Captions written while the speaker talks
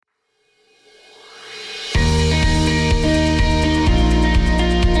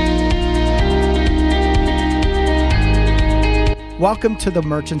Welcome to the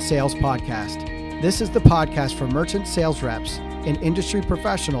Merchant Sales Podcast. This is the podcast for merchant sales reps and industry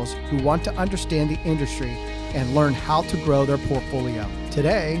professionals who want to understand the industry and learn how to grow their portfolio.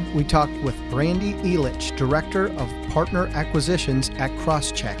 Today, we talked with Brandy Elich, Director of Partner Acquisitions at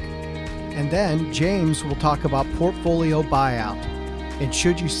Crosscheck. And then James will talk about portfolio buyout and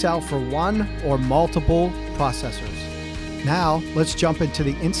should you sell for one or multiple processors. Now, let's jump into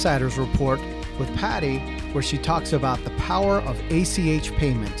the Insider's Report with Patty, where she talks about the power of ACH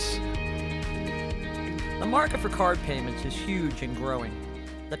payments. The market for card payments is huge and growing.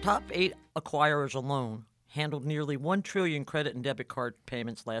 The top 8 acquirers alone handled nearly 1 trillion credit and debit card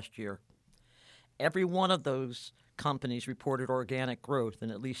payments last year. Every one of those companies reported organic growth,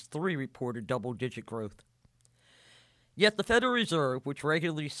 and at least 3 reported double-digit growth. Yet the Federal Reserve, which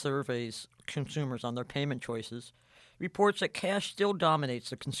regularly surveys consumers on their payment choices, reports that cash still dominates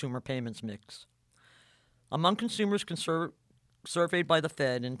the consumer payments mix. Among consumers surveyed by the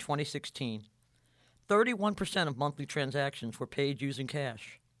Fed in 2016, 31% of monthly transactions were paid using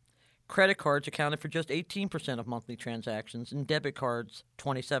cash. Credit cards accounted for just 18% of monthly transactions, and debit cards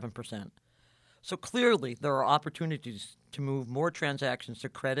 27%. So clearly, there are opportunities to move more transactions to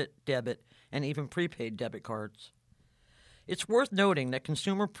credit, debit, and even prepaid debit cards. It's worth noting that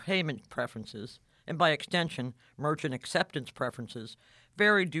consumer payment preferences, and by extension, merchant acceptance preferences,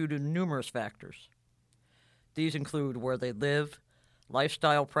 vary due to numerous factors. These include where they live,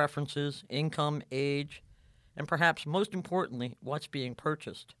 lifestyle preferences, income, age, and perhaps most importantly, what's being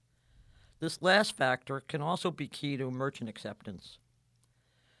purchased. This last factor can also be key to merchant acceptance.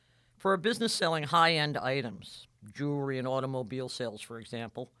 For a business selling high-end items, jewelry and automobile sales, for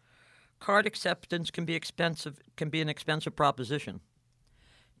example, card acceptance can be an expensive proposition.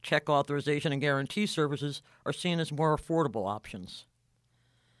 Check authorization and guarantee services are seen as more affordable options.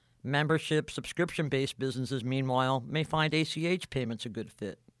 Membership, subscription-based businesses, meanwhile, may find ACH payments a good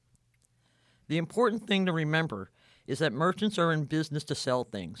fit. The important thing to remember is that merchants are in business to sell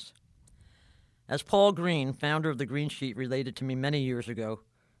things. As Paul Green, founder of the Green Sheet, related to me many years ago,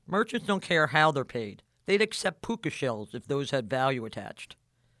 merchants don't care how they're paid. They'd accept puka shells if those had value attached.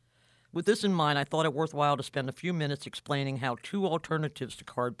 With this in mind, I thought it worthwhile to spend a few minutes explaining how 2 alternatives to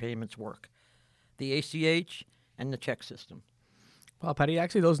card payments work: the ACH and the check system. Well, Patty,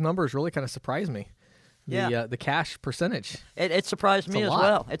 actually, those numbers really kind of surprised me. The cash percentage. It surprised me as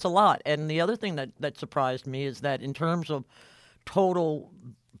well. It's a lot. And the other thing that surprised me is that in terms of total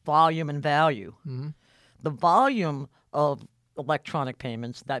volume and value, the volume of electronic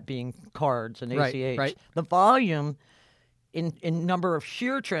payments, that being cards and ACH, right. the volume in number of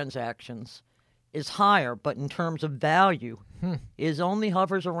sheer transactions is higher, but in terms of value is only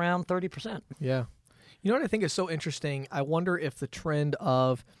hovers around 30%. Yeah. You know what I think is so interesting? I wonder if the trend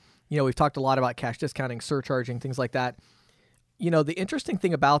of, we've talked a lot about cash discounting, surcharging, things like that. The interesting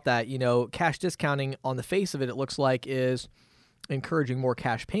thing about that, cash discounting on the face of it, it looks like is encouraging more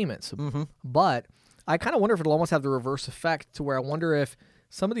cash payments. But I kind of wonder if it'll almost have the reverse effect to where I wonder if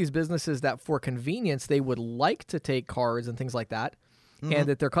some of these businesses that for convenience, they would like to take cards and things like that, and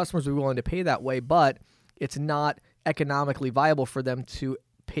that their customers would be willing to pay that way, but it's not economically viable for them to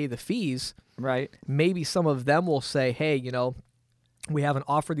pay the fees. Right. Maybe some of them will say, hey, we haven't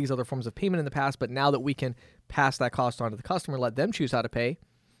offered these other forms of payment in the past, but now that we can pass that cost on to the customer, let them choose how to pay,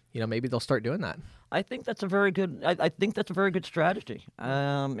 maybe they'll start doing that. I think that's a very good. I think that's a very good strategy.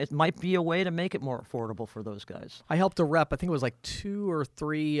 It might be a way to make it more affordable for those guys. I helped a rep. I think it was like 2 or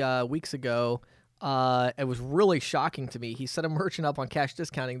 3 weeks ago. It was really shocking to me. He set a merchant up on cash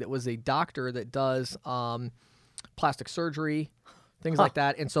discounting that was a doctor that does plastic surgery, things like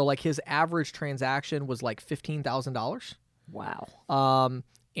that. And so, like, his average transaction was like $15,000. Wow.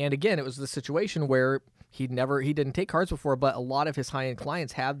 And again, it was the situation where he didn't take cards before, but a lot of his high-end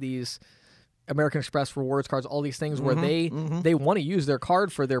clients have these American Express rewards cards, all these things where they want to use their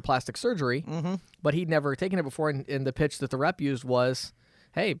card for their plastic surgery, but he'd never taken it before. And the pitch that the rep used was,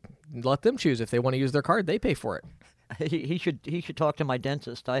 hey, let them choose. If they want to use their card, they pay for it. He should talk to my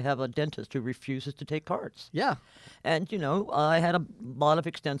dentist. I have a dentist who refuses to take cards. Yeah. And, I had a lot of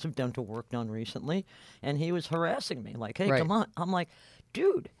extensive dental work done recently, and he was harassing me like, hey, come on. I'm like,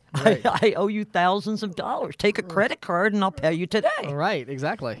 dude, I owe you thousands of dollars. Take a credit card, and I'll pay you today. Right,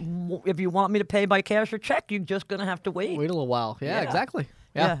 exactly. If you want me to pay by cash or check, you're just going to have to wait. Wait a little while. Yeah. Exactly.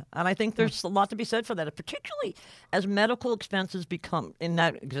 Yeah, and I think there's a lot to be said for that, particularly as medical expenses become, in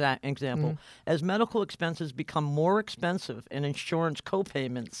that exact example, as medical expenses become more expensive and insurance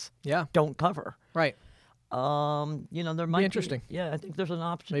co-payments don't cover. Right. There might be interesting. Yeah, I think there's an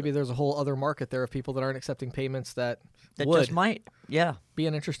option. Maybe there's a whole other market there of people that aren't accepting payments that that would just might. Yeah. be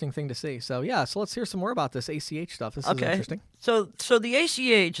an interesting thing to see. So so let's hear some more about this ACH stuff. This is Okay. interesting. So the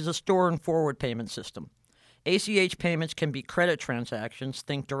ACH is a store and forward payment system. ACH payments can be credit transactions,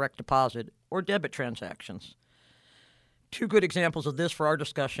 think direct deposit, or debit transactions. Two good examples of this for our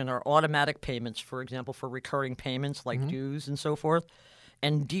discussion are automatic payments, for example, for recurring payments like dues and so forth,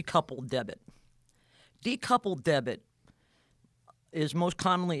 and decoupled debit. Decoupled debit is most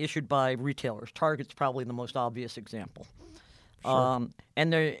commonly issued by retailers. Target's probably the most obvious example. And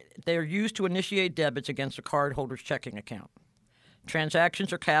they're used to initiate debits against a cardholder's checking account.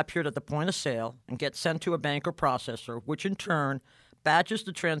 Transactions are captured at the point of sale and get sent to a bank or processor, which in turn batches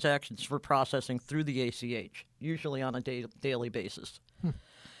the transactions for processing through the ACH, usually on a daily basis.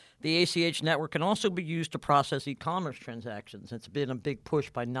 The ACH network can also be used to process e-commerce transactions. It's been a big push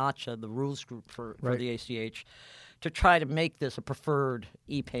by NACHA, the rules group for the ACH, to try to make this a preferred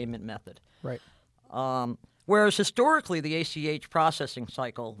e-payment method. Right. Whereas historically, the ACH processing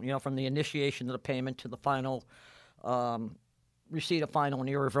cycle, from the initiation of the payment to the final receipt of final and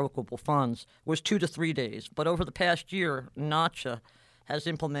irrevocable funds, was 2 to 3 days. But over the past year, NACHA has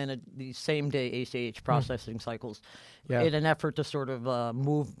implemented these same-day ACH processing cycles in an effort to sort of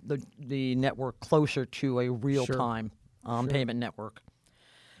move the network closer to a real-time payment network.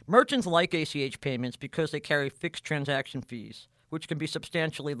 Merchants like ACH payments because they carry fixed transaction fees, which can be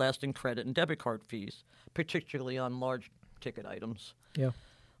substantially less than credit and debit card fees, particularly on large-ticket items. Yeah.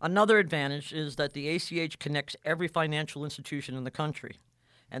 Another advantage is that the ACH connects every financial institution in the country,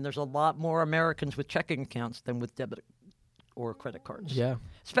 and there's a lot more Americans with checking accounts than with debit or credit cards. Yeah.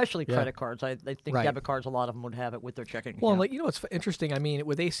 Especially credit cards. I think Right. debit cards, a lot of them would have it with their checking Well, account. what's interesting? I mean,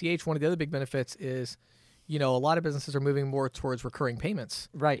 with ACH, one of the other big benefits is, a lot of businesses are moving more towards recurring payments.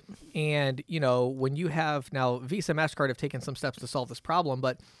 Right. And, when you have now Visa, MasterCard have taken some steps to solve this problem,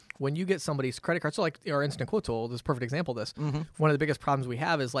 but when you get somebody's credit card, so like our Instant Quote tool, this is a perfect example of this. One of the biggest problems we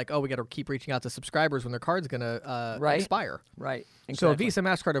have is we got to keep reaching out to subscribers when their card's going to expire. Right. Exactly. So Visa,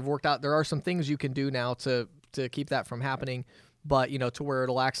 MasterCard have worked out, there are some things you can do now to keep that from happening, but, to where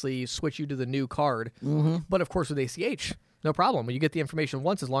it'll actually switch you to the new card. But of course with ACH, no problem. When you get the information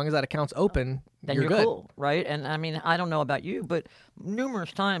once, as long as that account's open, then you're good. cool, right? And I mean, I don't know about you, but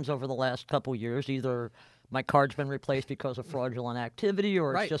numerous times over the last couple years, either my card's been replaced because of fraudulent activity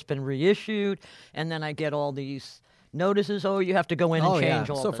or it's just been reissued, and then I get all these notices, you have to go in and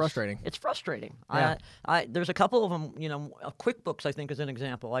change all so this. frustrating. It's frustrating. Yeah. There's a couple of them, QuickBooks I think is an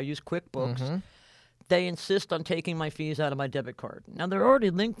example. I use QuickBooks. They insist on taking my fees out of my debit card. Now, they're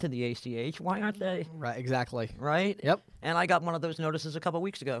already linked to the ACH. Why aren't they? Right, exactly. Right? Yep. And I got one of those notices a couple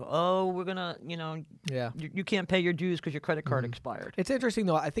weeks ago. Oh, we're going to, you can't pay your dues because your credit card expired. It's interesting,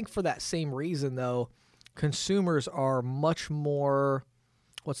 though. I think for that same reason, though, consumers are much more,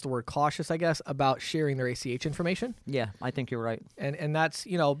 cautious, I guess, about sharing their ACH information. Yeah, I think you're right. And that's,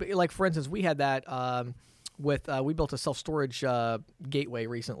 like, for instance, we had that we built a self-storage gateway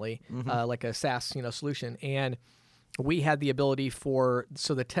recently, like a SaaS, solution. And we had the ability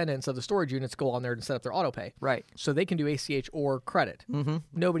so the tenants of the storage units go on there and set up their auto pay. Right. So they can do ACH or credit.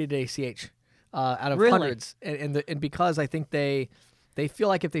 Nobody did ACH out of Really? hundreds. And because I think they feel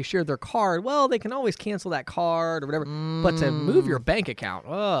like if they share their card, well, they can always cancel that card or whatever. But to move your bank account,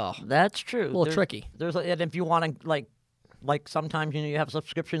 That's true. a little tricky. And if you want to, like sometimes, you have a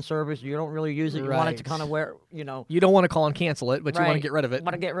subscription service, you don't really use it, you want it to kind of You don't want to call and cancel it, but you want to Right. get rid of it.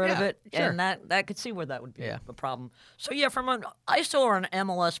 Want to get rid of it, sure. and that could see where that would be Yeah. a problem. So yeah, from an ISO or an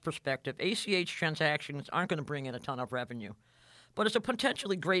MLS perspective, ACH transactions aren't going to bring in a ton of revenue, but it's a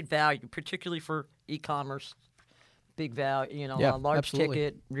potentially great value, particularly for e-commerce, big value, large absolutely.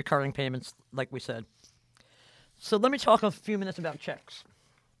 ticket recurring payments, like we said. So let me talk a few minutes about checks.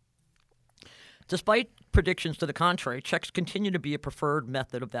 Despite predictions to the contrary, checks continue to be a preferred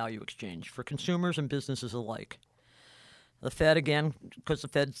method of value exchange for consumers and businesses alike. The Fed, again, because the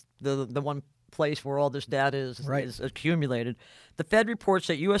Fed's the one place where all this data is accumulated, the Fed reports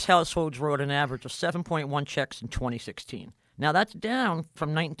that U.S. households wrote an average of 7.1 checks in 2016. Now, that's down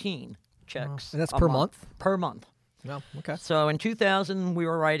from 19 checks. And that's a per month? Per month. No, okay. So in 2000, we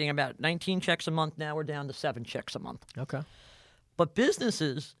were writing about 19 checks a month. Now we're down to 7 checks a month. Okay. But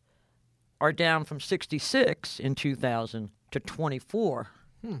businesses are down from 66 in 2000 to 24.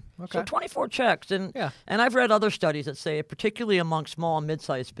 Okay. So 24 checks. And Yeah. and I've read other studies that say, particularly among small and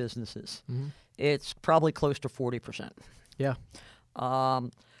mid-sized businesses, it's probably close to 40%. Yeah.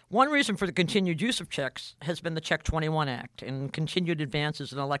 One reason for the continued use of checks has been the Check 21 Act and continued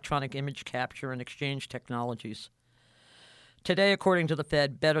advances in electronic image capture and exchange technologies. Today, according to the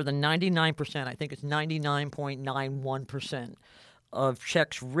Fed, better than 99%, I think it's 99.91% of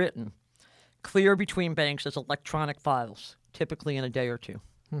checks written clear between banks as electronic files, typically in a day or two.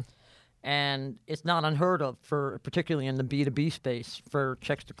 And it's not unheard of, particularly in the B2B space, for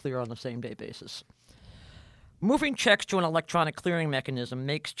checks to clear on the same-day basis. Moving checks to an electronic clearing mechanism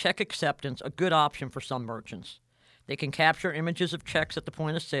makes check acceptance a good option for some merchants. They can capture images of checks at the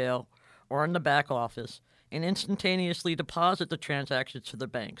point of sale or in the back office and instantaneously deposit the transactions to the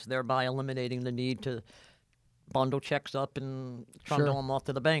banks, thereby eliminating the need to bundle checks up and trundle them off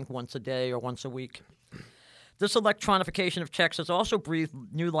to the bank once a day or once a week. This electronification of checks has also breathed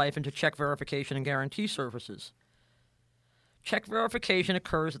new life into check verification and guarantee services. Check verification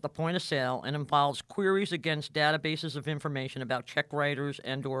occurs at the point of sale and involves queries against databases of information about check writers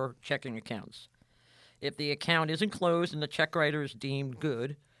and or checking accounts. If the account isn't closed and the check writer is deemed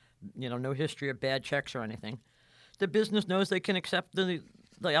good, no history of bad checks or anything, the business knows they can accept the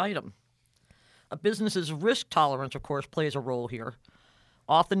item. A business's risk tolerance, of course, plays a role here.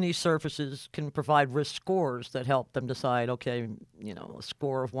 Often these services can provide risk scores that help them decide, okay, a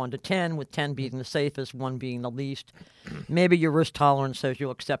score of 1 to 10, with 10 being the safest, 1 being the least. Maybe your risk tolerance says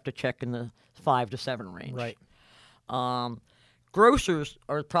you'll accept a check in the 5 to 7 range. Right. Grocers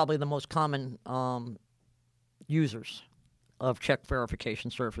are probably the most common users of check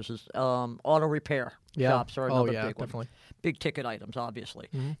verification services. Auto repair shops are another big one. Definitely. Big ticket items, obviously.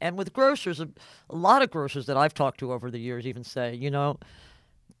 Mm-hmm. And with grocers, a lot of grocers that I've talked to over the years even say,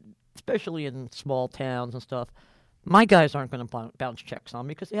 especially in small towns and stuff, my guys aren't going to bounce checks on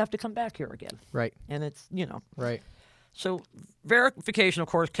me because they have to come back here again. Right. And it's, Right. So verification, of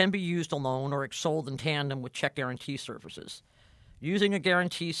course, can be used alone or sold in tandem with check guarantee services. Using a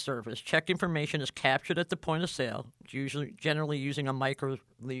guarantee service, check information is captured at the point of sale, generally using a micro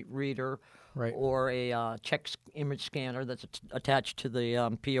reader or a check image scanner that's attached to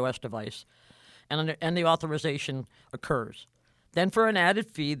the POS device, and the authorization occurs. Then for an added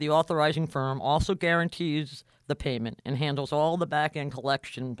fee, the authorizing firm also guarantees the payment and handles all the back-end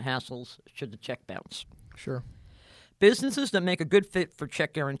collection hassles should the check bounce. Sure. Businesses that make a good fit for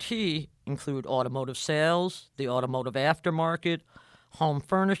check guarantee include automotive sales, the automotive aftermarket, home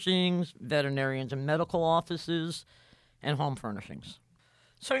furnishings, veterinarians and medical offices, and home furnishings.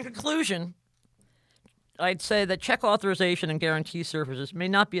 So in conclusion, I'd say that check authorization and guarantee services may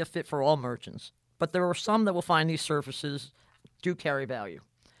not be a fit for all merchants, but there are some that will find these services do carry value.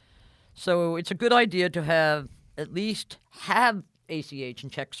 So it's a good idea to at least have ACH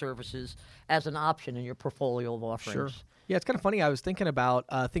and check services as an option in your portfolio of offerings. Sure. Yeah, it's kind of funny. I was thinking back,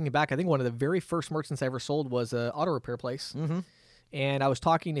 I think one of the very first merchants I ever sold was an auto repair place. Mm-hmm. And I was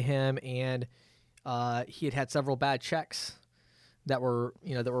talking to him, and he had several bad checks that were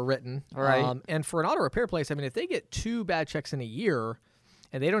written. Right. And for an auto repair place, if they get 2 bad checks in a year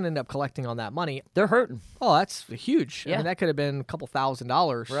and they don't end up collecting on that money, they're hurting. Oh, that's huge. Yeah. That could have been a couple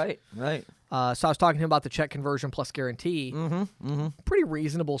 $1,000s. Right. So I was talking to him about the check conversion plus guarantee. Mm-hmm. Mm-hmm. Pretty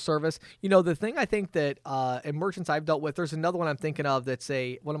reasonable service. The thing I think that in merchants I've dealt with, there's another one I'm thinking of that's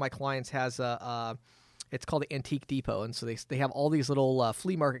one of my clients has it's called the Antique Depot. And so they have all these little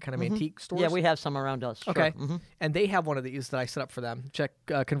flea market kind of antique stores. Yeah, we have some around us. Okay. Sure. Mm-hmm. And they have one of these that I set up for them, check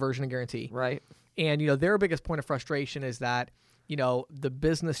conversion and guarantee. Right. And, their biggest point of frustration is that, the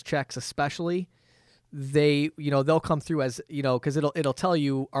business checks especially, they'll come through as, because it'll tell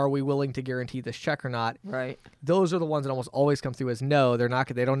you, are we willing to guarantee this check or not? Right. Those are the ones that almost always come through as no. They're not.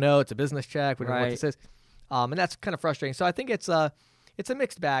 They don't know. It's a business check. We don't know what this is. And that's kind of frustrating. So I think it's a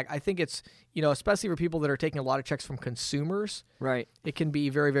mixed bag. I think it's, especially for people that are taking a lot of checks from consumers. Right. It can be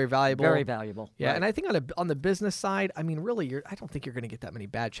very, very valuable. Very valuable. Yeah. Right. And I think on the business side, really, I don't think you're going to get that many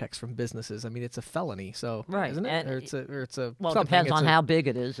bad checks from businesses. It's a felony. So, isn't it? And or it's a well, it depends on how big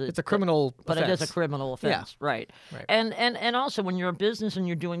it is. It's a criminal but offense. it is a criminal offense. Yeah. Right. And also when you're a business and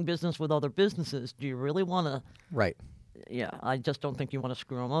you're doing business with other businesses, do you really want to? Right. Yeah. I just don't think you want to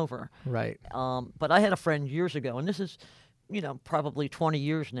screw them over. Right. But I had a friend years ago, and this is, probably 20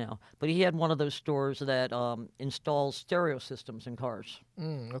 years now, but he had one of those stores that installs stereo systems in cars.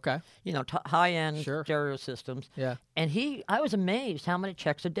 Okay. High-end Sure. stereo systems. Yeah. And I was amazed how many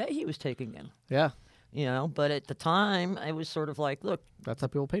checks a day he was taking in. Yeah. But at the time, I was sort of like, look. That's how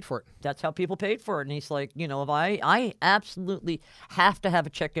people paid for it. That's how people paid for it. And he's like, if I absolutely have to have a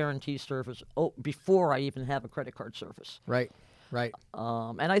check guarantee service before I even have a credit card service. Right. Right.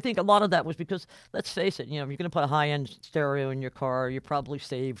 And I think a lot of that was because, let's face it, if you're going to put a high-end stereo in your car, you're probably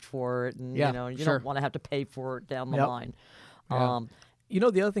saved for it, and you don't want to have to pay for it down the line. Yeah.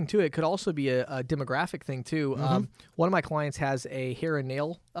 The other thing too, it could also be a demographic thing too. Mm-hmm. One of my clients has a hair and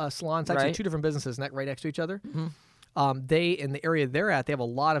nail salon. It's actually 2 different businesses right next to each other. Mm-hmm. they in the area they're at, they have a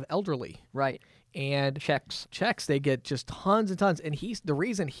lot of elderly. Right. And checks, they get just tons and tons. And the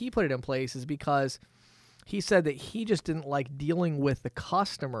reason he put it in place is because he said that he just didn't like dealing with the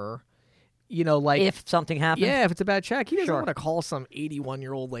customer, like if something happens. Yeah, if it's a bad check, he doesn't Sure. want to call some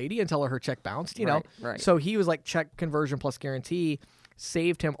 81-year-old lady and tell her check bounced, know. Right. So he was like, check conversion plus guarantee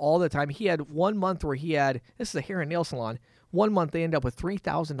saved him all the time. He had 1 month where this is a hair and nail salon. 1 month they end up with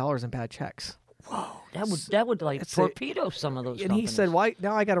 $3,000 in bad checks. Whoa, that would like torpedo some of those. And companies. he said, "Why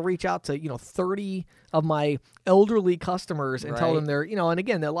now? I got to reach out to 30 of my elderly customers and tell them they're and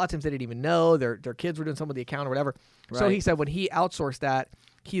again, a lot of times they didn't even know their kids were doing some of the account or whatever." Right. So he said when he outsourced that,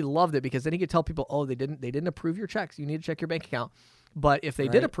 he loved it because then he could tell people, "Oh, they didn't approve your checks. You need to check your bank account." But if they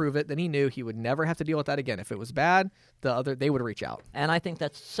did approve it, then he knew he would never have to deal with that again. If it was bad, they would reach out. And I think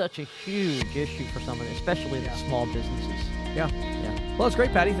that's such a huge issue for someone, especially the small businesses. Yeah. Well, it's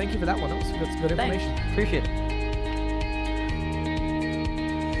great, Patty. Thank you for that one. That's good information. Thanks. Appreciate it.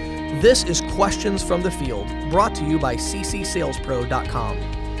 This is Questions from the Field, brought to you by ccsalespro.com.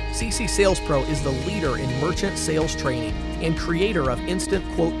 CC Sales Pro is the leader in merchant sales training and creator of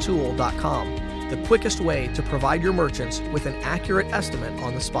InstantQuoteTool.com, the quickest way to provide your merchants with an accurate estimate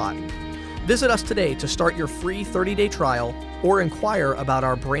on the spot. Visit us today to start your free 30-day trial or inquire about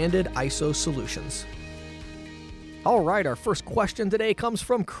our branded ISO solutions. All right, our first question today comes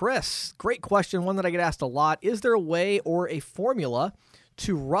from Chris. Great question, one that I get asked a lot. Is there a way or a formula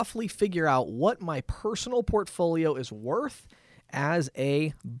to roughly figure out what my personal portfolio is worth as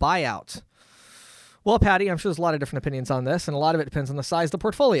a buyout? Well, Patty, I'm sure there's a lot of different opinions on this, and a lot of it depends on the size of the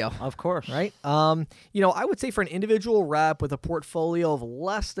portfolio. Of course. Right? I would say for an individual rep with a portfolio of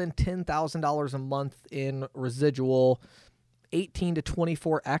less than $10,000 a month in residual, 18 to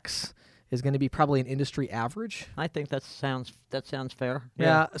 24x is going to be probably an industry average. I think that sounds fair.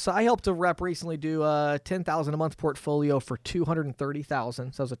 Yeah. So I helped a rep recently do a $10,000 a month portfolio for $230,000. So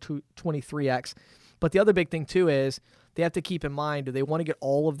that was a 23x. But the other big thing too is they have to keep in mind: do they want to get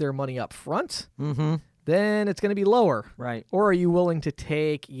all of their money up front? Mm-hmm. Then it's going to be lower. Right. Or are you willing to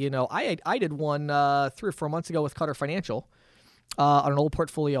take? I did one 3 or 4 months ago with Cutter Financial on an old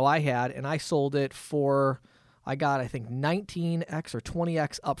portfolio I had, and I sold it for I got I think 19x or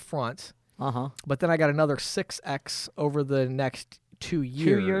 20x up front. But then I got another 6x over the next 2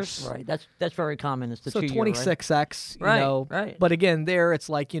 years. 2 years, right? That's very common. It's the 2 year, 26x. Right? Right. But again, there it's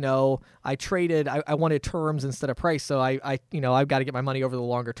like I traded. I wanted terms instead of price, so I've got to get my money over the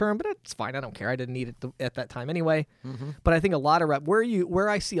longer term. But it's fine. I don't care. I didn't need it at that time anyway. Mm-hmm. But I think a lot of reps where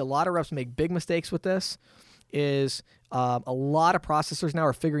I see a lot of reps make big mistakes with this is a lot of processors now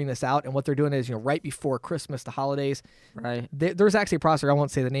are figuring this out, and what they're doing is right before Christmas, the holidays. Right. There's actually a processor. I won't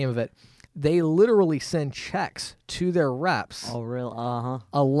say the name of it. They literally send checks to their reps. Oh, really? Uh-huh.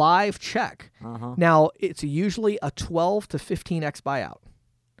 A live check. Uh-huh. Now, it's usually a 12 to 15x buyout.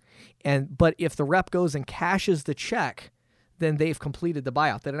 But if the rep goes and cashes the check, then they've completed the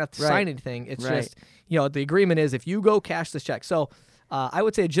buyout. They don't have to sign anything. It's just, the agreement is if you go cash this check. So I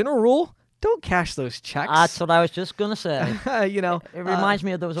would say a general rule, don't cash those checks. That's what I was just going to say. It reminds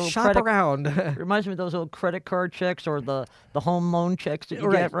me of those old shop around. It reminds me of those old credit card checks or the home loan checks that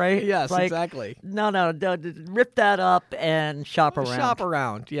you get, right? Yes, exactly. No, rip that up and shop around. Shop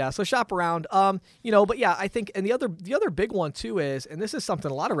around, yeah. So shop around. But yeah, I think, and the other big one too is, and this is something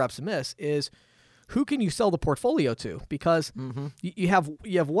a lot of reps miss, is who can you sell the portfolio to? Because you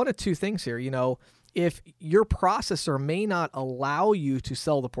have one of two things here. If your processor may not allow you to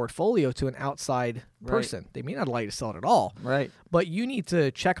sell the portfolio to an outside person, they may not allow you to sell it at all. Right. But you need to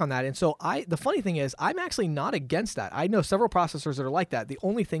check on that. And so the funny thing is, I'm actually not against that. I know several processors that are like that. The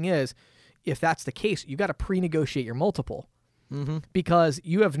only thing is, if that's the case, you got to pre-negotiate your multiple because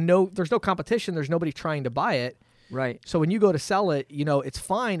there's no competition. There's nobody trying to buy it. Right. So when you go to sell it, it's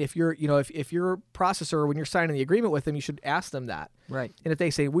fine if you're, if your processor, when you're signing the agreement with them, you should ask them that. Right. And if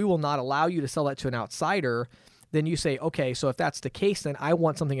they say, we will not allow you to sell that to an outsider, then you say, okay, so if that's the case, then I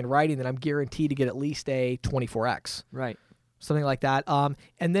want something in writing that I'm guaranteed to get at least a 24x. Right. Something like that.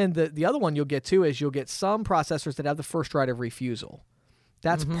 And then the other one you'll get too is you'll get some processors that have the first right of refusal.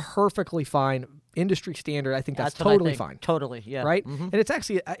 That's perfectly fine. Industry standard. I think that's totally fine. Totally, yeah. Right? Mm-hmm. And it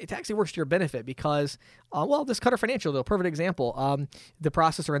actually works to your benefit because, this Cutter Financial, though, perfect example. The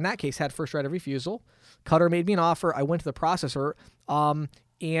processor in that case had first right of refusal. Cutter made me an offer. I went to the processor,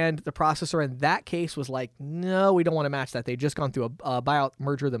 and the processor in that case was like, no, we don't want to match that. They'd just gone through a buyout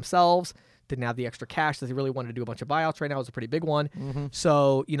merger themselves, didn't have the extra cash that they really wanted to do a bunch of buyouts right now. It was a pretty big one. Mm-hmm.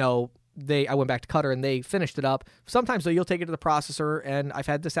 So, I went back to Cutter and they finished it up. Sometimes though you'll take it to the processor, and I've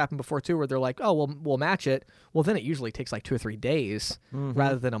had this happen before too, where they're like, "Oh, we'll match it." Well, then it usually takes like 2 or 3 days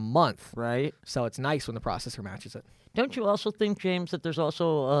rather than a month. Right. So it's nice when the processor matches it. Don't you also think, James, that there's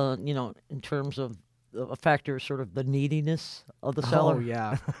also, in terms of a factor, sort of the neediness of the seller? Oh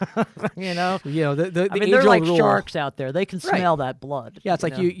yeah. You know, the I mean, they're age-old like rule. sharks out there. They can smell that blood. Yeah, it's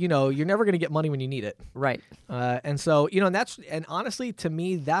like know? you're never going to get money when you need it. Right. And so, and honestly, to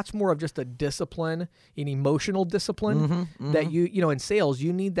me, that's more of just a discipline, an emotional discipline that in sales,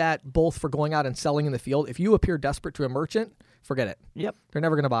 you need that both for going out and selling in the field. If you appear desperate to a merchant, forget it. Yep. They're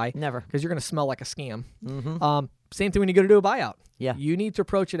never going to buy. Never. Because you're going to smell like a scam. Same thing when you go to do a buyout. Yeah. You need to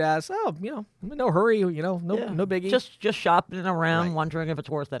approach it as, no hurry, no biggie. Just shopping around, wondering if it's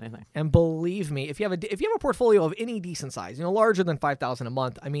worth anything. And believe me, if you have a portfolio of any decent size, larger than $5,000 a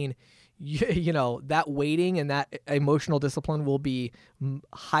month, I mean, that waiting and that emotional discipline will be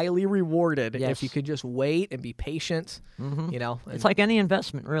highly rewarded if you could just wait and be patient. It's like any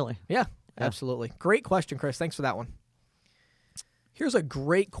investment, really. Yeah, absolutely. Great question, Chris. Thanks for that one. Here's a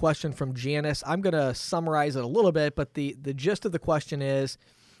great question from Janice. I'm going to summarize it a little bit, but the gist of the question is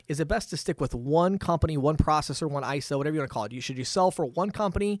it best to stick with one company, one processor, one ISO, whatever you want to call it? Should you sell for one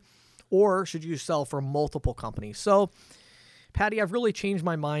company or should you sell for multiple companies? So, Patty, I've really changed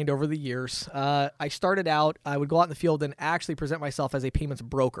my mind over the years. I started out, I would go out in the field and actually present myself as a payments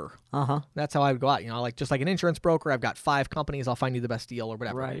broker. That's how I would go out. Just like an insurance broker, I've got 5 companies, I'll find you the best deal or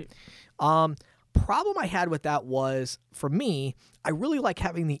whatever. Right. Problem I had with that was, for me, I really like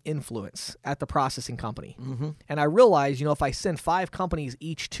having the influence at the processing company. And I realized, if I send 5 companies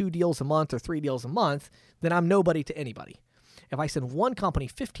each 2 deals a month or 3 deals a month, then I'm nobody to anybody. If I send one company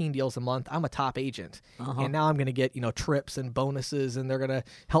 15 deals a month, I'm a top agent. And now I'm going to get, trips and bonuses, and they're going to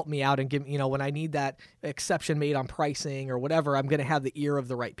help me out and give, when I need that exception made on pricing or whatever, I'm going to have the ear of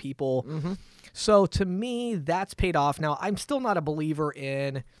the right people. So to me, that's paid off. Now, I'm still not a believer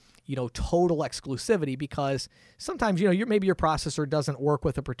in total exclusivity, because sometimes, maybe your processor doesn't work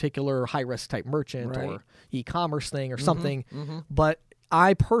with a particular high-risk type merchant or e-commerce thing or something. But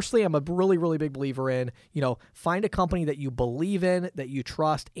I personally am a really, really big believer in, find a company that you believe in, that you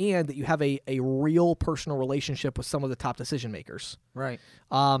trust, and that you have a real personal relationship with some of the top decision makers. Right.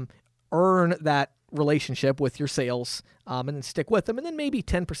 Earn that relationship with your sales, and then stick with them. And then maybe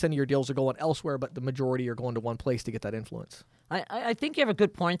 10% of your deals are going elsewhere, but the majority are going to one place to get that influence. I think you have a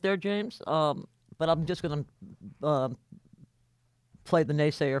good point there, James. But I'm just going to play the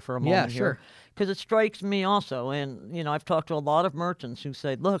naysayer for a moment here. Because it strikes me also, and, I've talked to a lot of merchants who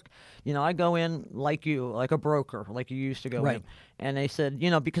say, look, I go in like you, like a broker, like you used to go in. And they said,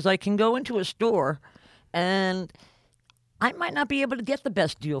 because I can go into a store and I might not be able to get the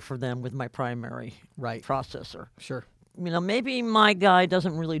best deal for them with my primary processor. Sure. Maybe my guy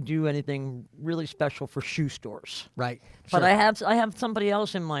doesn't really do anything really special for shoe stores. Right. But I have somebody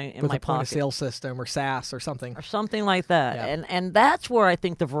else in my with my a point pocket. of sale system or SaaS or something. Or something like that. And that's where I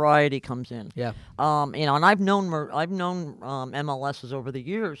think the variety comes in. Yeah. And I've known MLSs over the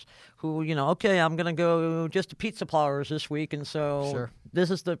years who, okay, I'm going to go just to pizza parlors this week, and so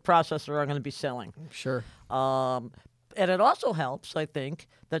this is the processor I'm going to be selling. Sure. And it also helps, I think,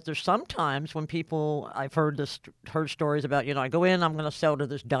 that there's sometimes when people, I've heard stories about, I go in, I'm going to sell to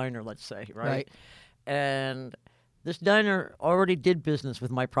this diner, let's say, right? And this diner already did business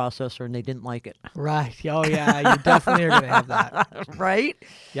with my processor, and they didn't like it. Right. Oh, yeah, you definitely are going to have that. Right?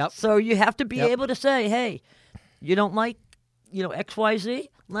 Yep. So you have to be able to say, hey, you don't like, XYZ?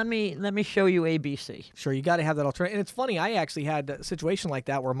 Let me show you ABC. Sure, you got to have that alternative. And it's funny, I actually had a situation like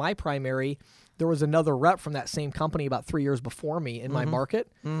that where my primary, there was another rep from that same company about 3 years before me in my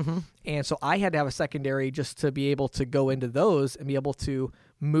market. And so I had to have a secondary just to be able to go into those and be able to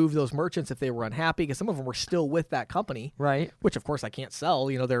move those merchants if they were unhappy, because some of them were still with that company. Right. Which, of course, I can't sell.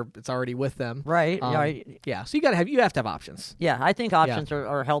 It's already with them. Right. Yeah. So you have to have options. Yeah, I think options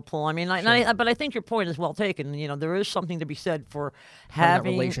are helpful. I mean, but I think your point is well taken. There is something to be said for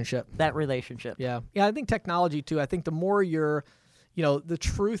having that relationship. Yeah. Yeah, I think technology, too. I think the more you're, the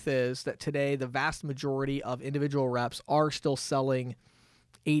truth is that today the vast majority of individual reps are still selling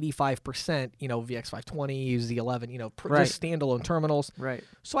 85%, VX520, Z11, just standalone terminals. Right.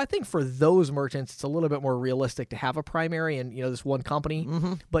 So I think for those merchants, it's a little bit more realistic to have a primary and, this one company.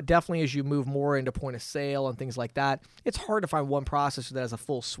 But definitely as you move more into point of sale and things like that, it's hard to find one processor that has a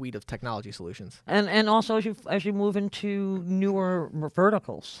full suite of technology solutions. And also as you move into newer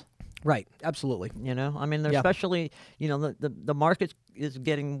verticals. Right, absolutely. There's especially, the market is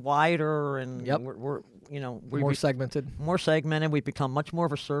getting wider, and we're more segmented. More segmented. We've become much more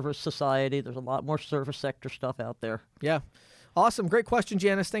of a service society. There's a lot more service sector stuff out there. Yeah. Awesome. Great question,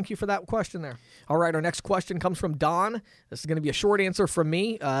 Janice. Thank you for that question there. All right. Our next question comes from Don. This is going to be a short answer from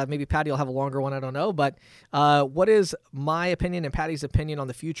me. Maybe Patty will have a longer one. I don't know. But what is my opinion and Patty's opinion on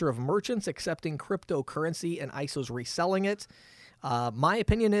the future of merchants accepting cryptocurrency and ISOs reselling it? My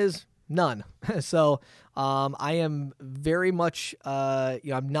opinion is none. So I am very much,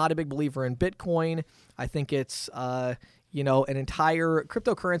 I'm not a big believer in Bitcoin. I think it's, an entire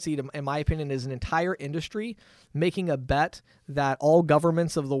cryptocurrency, in my opinion, is an entire industry making a bet that all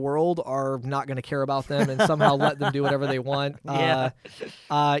governments of the world are not going to care about them and somehow let them do whatever they want. Yeah.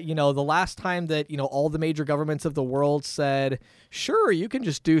 The last time that, all the major governments of the world said, sure, you can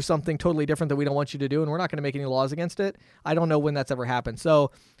just do something totally different that we don't want you to do, and we're not going to make any laws against it. I don't know when that's ever happened.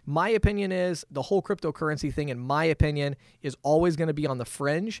 So my opinion is the whole cryptocurrency thing, in my opinion, is always going to be on the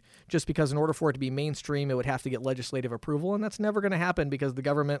fringe, just because in order for it to be mainstream, it would have to get legislative approval, and that's never going to happen because the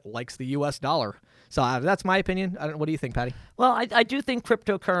government likes the U.S. dollar. So that's my opinion. What do you think, Patty? Well, I do think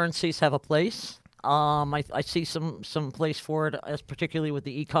cryptocurrencies have a place. I see some place for it, as particularly with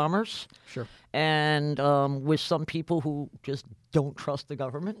the e-commerce. Sure. And with some people who just don't trust the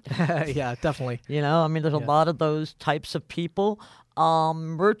government. Yeah, definitely. There's a lot of those types of people.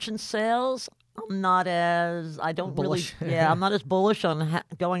 Merchant sales, I'm not as bullish. I'm not as bullish on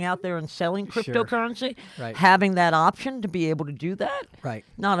going out there and selling cryptocurrency. Right. Having that option to be able to do that, Right.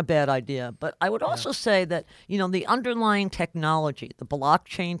 not a bad idea. But I would also say that, the underlying technology, the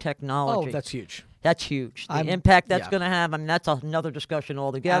blockchain technology. Oh, that's huge. That's huge. The impact that's yeah. going to have, that's another discussion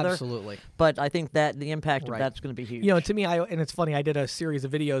altogether. Absolutely. But I think that the impact of Right. that's going to be huge. To me, and it's funny, I did a series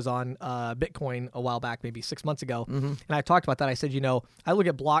of videos on Bitcoin a while back, maybe 6 months ago, and I talked about that. I said, I look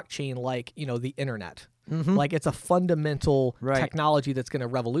at blockchain like, the internet. Like it's a fundamental technology that's going to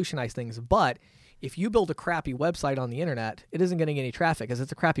revolutionize things, but if you build a crappy website on the internet, it isn't getting any traffic because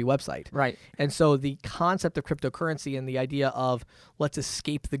it's a crappy website. Right. And so the concept of cryptocurrency and the idea of let's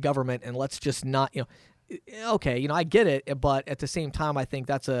escape the government and let's just not, I get it, but at the same time, I think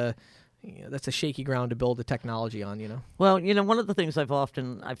that's a shaky ground to build the technology on. Well, one of the things I've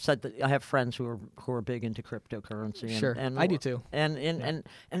said that I have friends who are big into cryptocurrency. And, Sure, and I do too. And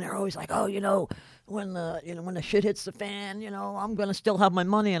they're always like, when the shit hits the fan, I'm going to still have my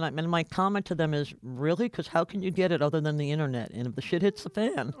money. And my comment to them is, really? Because how can you get it other than the internet? And if the shit hits the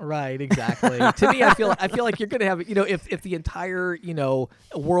fan, right? Exactly. To me, I feel like you're going to have, if the entire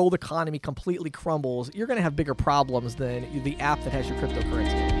world economy completely crumbles, you're going to have bigger problems than the app that has your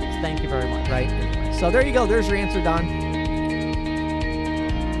cryptocurrency. Thank you very much. Right. Anyway, so there you go. There's your answer, Don.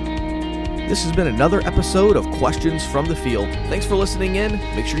 This has been another episode of Questions from the Field. Thanks for listening in.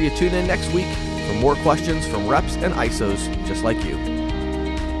 Make sure you tune in next week for more questions from reps and ISOs just like you.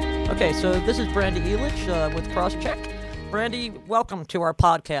 Okay, so this is Brandy Elich with CrossCheck. Brandy, welcome to our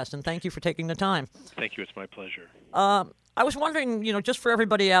podcast, and thank you for taking the time. Thank you. It's my pleasure. I was wondering, just for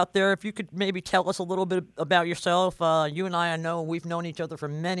everybody out there, if you could maybe tell us a little bit about yourself. You and I know we've known each other for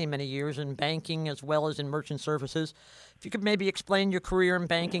many, many years in banking as well as in merchant services. If you could maybe explain your career in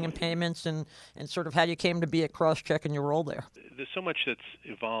banking and payments and sort of how you came to be at CrossCheck and your role there. There's so much that's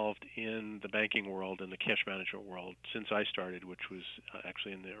evolved in the banking world and the cash management world since I started, which was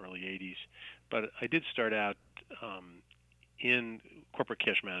actually in the early 80s. But I did start out in corporate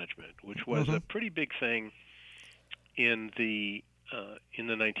cash management, which was a pretty big thing in the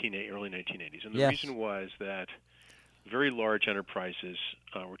early 1980s, and the reason was that very large enterprises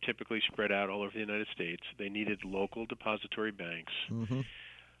were typically spread out all over the United States. They needed local depository banks.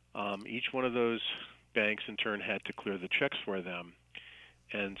 Each one of those banks, in turn, had to clear the checks for them,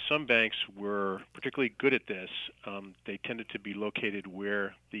 and some banks were particularly good at this. They tended to be located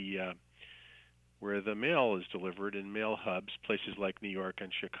where the mail is delivered in mail hubs, places like New York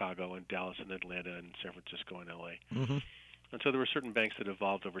and Chicago and Dallas and Atlanta and San Francisco and L.A. And so there were certain banks that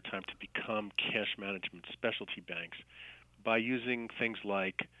evolved over time to become cash management specialty banks by using things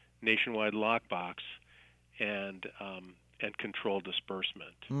like nationwide lockbox and controlled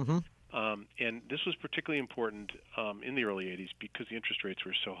disbursement. And this was particularly important in the early 80s because the interest rates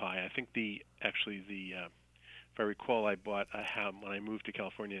were so high. I think if I recall, I bought a house when I moved to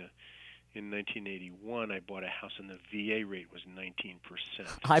California. In 1981, I bought a house, and the VA rate was 19%.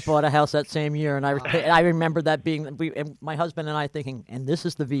 I bought a house that same year, and I remember that being and my husband and I thinking, and this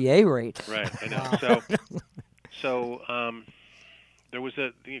is the VA rate. Right, I know. So there was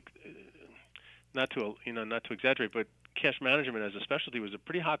not to exaggerate, but cash management as a specialty was a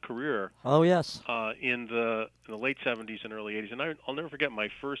pretty hot career. Oh yes. In the late 70s and early 80s, and I'll never forget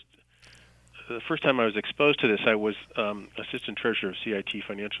the first time I was exposed to this. I was assistant treasurer of CIT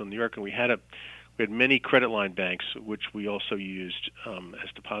Financial in New York, and we had many credit line banks, which we also used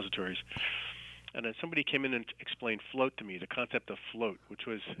as depositories. and then somebody came in and explained float to me, the concept of float, which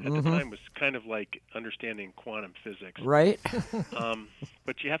was at the time was kind of like understanding quantum physics. Right.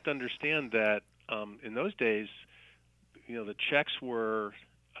 But you have to understand that in those days, the checks were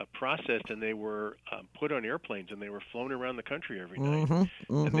processed and they were put on airplanes and they were flown around the country every night.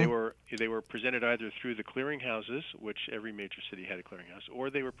 And they were presented either through the clearinghouses, which every major city had a clearinghouse, or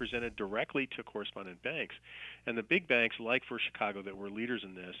they were presented directly to correspondent banks. And the big banks, like First Chicago, that were leaders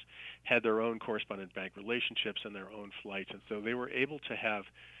in this, had their own correspondent bank relationships and their own flights, and so they were able to have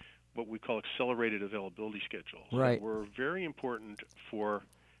what we call accelerated availability schedules. Right. That were very important for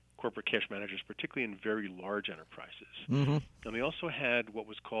corporate cash managers, particularly in very large enterprises. And they also had what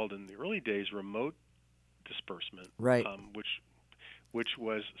was called in the early days remote disbursement, Right. Which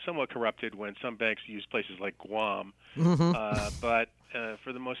was somewhat corrupted when some banks used places like Guam. But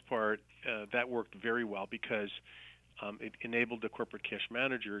for the most part, that worked very well because it enabled the corporate cash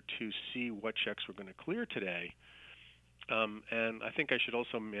manager to see what checks were going to clear today. And I think I should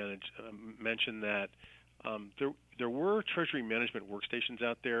also mention that there were treasury management workstations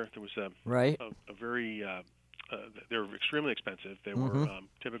out there. There was a very they were extremely expensive. They were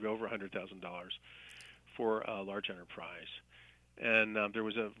typically over $100,000 for a large enterprise. And there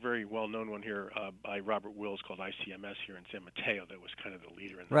was a very well-known one here by Robert Wills called ICMS here in San Mateo that was kind of the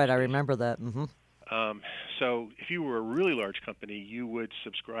leader in that. Right, I remember that. So if you were a really large company, you would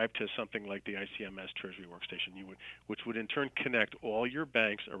subscribe to something like the ICMS Treasury Workstation, which would in turn connect all your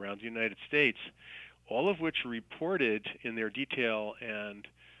banks around the United States, all of which reported in their detail and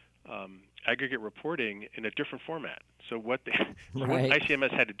aggregate reporting in a different format. So what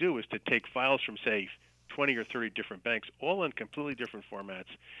ICMS had to do was to take files from, say, 20 or 30 different banks, all in completely different formats,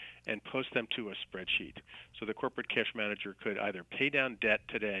 and post them to a spreadsheet. So the corporate cash manager could either pay down debt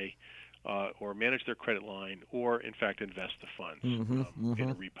today or manage their credit line or, in fact, invest the funds in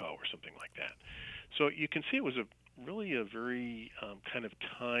a repo or something like that. So you can see it was really a very kind of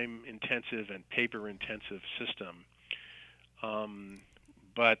time-intensive and paper-intensive system.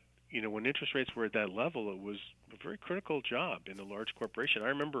 But, when interest rates were at that level, it was a very critical job in a large corporation. I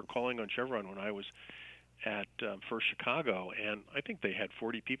remember calling on Chevron when I was at First Chicago, and I think they had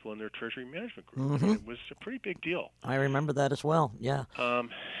 40 people in their treasury management group. I mean, it was a pretty big deal. I remember that as well, yeah.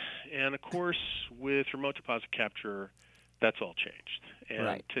 And, of course, with remote deposit capture, that's all changed.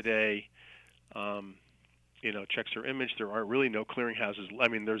 And today, checks are imaged. There are really no clearinghouses. I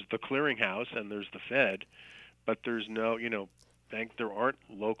mean, there's the clearinghouse and there's the Fed, but there's no, there aren't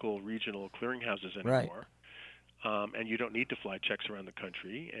local, regional clearinghouses anymore. And you don't need to fly checks around the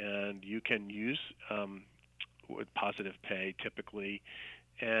country, and you can use with positive pay typically,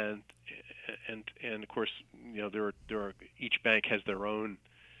 and of course, there are each bank has their own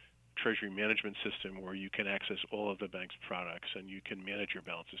treasury management system where you can access all of the bank's products, and you can manage your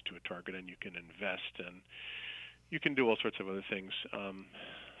balances to a target, and you can invest, and you can do all sorts of other things.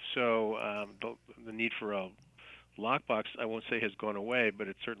 So the need for a lockbox, I won't say has gone away, but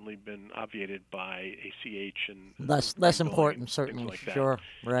it's certainly been obviated by ACH and less important, certainly. Like that. Sure,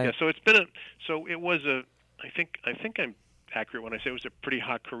 right. Yeah, so it was I think I'm accurate when I say it was a pretty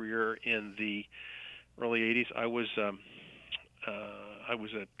hot career in the early '80s. I was a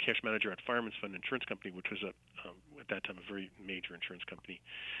cash manager at Fireman's Fund Insurance Company, which was at that time a very major insurance company.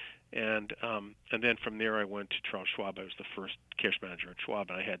 And then from there I went to Charles Schwab. I was the first cash manager at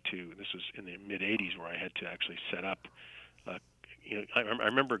Schwab, and I had to. This was in the mid '80s where I had to actually set up. I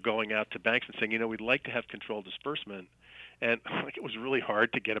remember going out to banks and saying, we'd like to have controlled disbursement, and it was really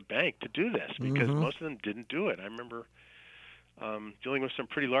hard to get a bank to do this because most of them didn't do it. I remember dealing with some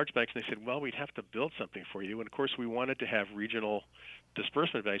pretty large banks, and they said, well, we'd have to build something for you. And of course, we wanted to have regional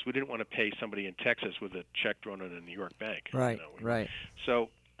disbursement banks. We didn't want to pay somebody in Texas with a check drawn in a New York bank. Right, right. So,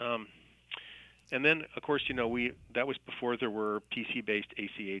 and then, of course, that was before there were PC-based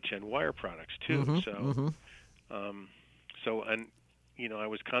ACH and wire products too. I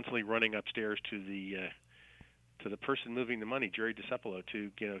was constantly running upstairs to the person moving the money, Jerry DiCepolo,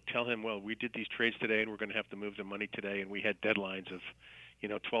 to tell him, well, we did these trades today, and we're going to have to move the money today, and we had deadlines of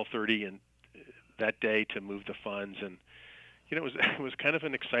 12:30 and that day to move the funds, and it was kind of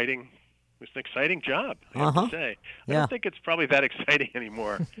an exciting job, I have to say. I don't think it's probably that exciting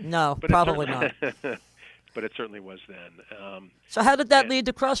anymore. No, but probably not. But it certainly was then. So how did that lead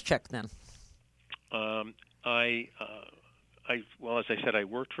to CrossCheck then? As I said, I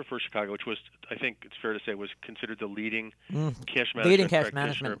worked for First Chicago, which was, I think it's fair to say, was considered the leading cash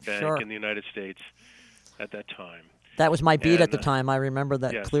management bank in the United States at that time. That was my beat at the time. I remember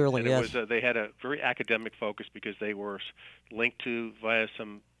that clearly. And it was, they had a very academic focus because they were linked to via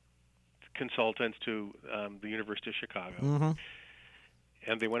some consultants to the University of Chicago.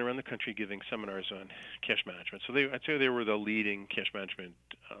 and they went around the country giving seminars on cash management. So I'd say they were the leading cash management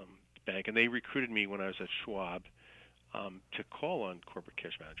bank, and they recruited me when I was at Schwab to call on corporate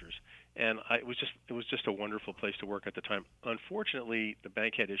cash managers. And it was just a wonderful place to work at the time. Unfortunately, the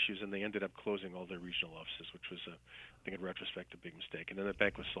bank had issues, and they ended up closing all their regional offices, which was, I think in retrospect, a big mistake. And then the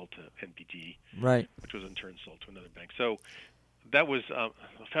bank was sold to NBD, Right. which was in turn sold to another bank. So that was a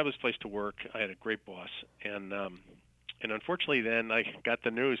fabulous place to work. I had a great boss, and unfortunately, then I got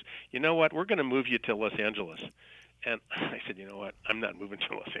the news. You know what? We're going to move you to Los Angeles. And I said, you know what? I'm not moving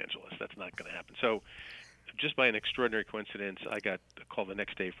to Los Angeles. That's not going to happen. So just by an extraordinary coincidence, I got a call the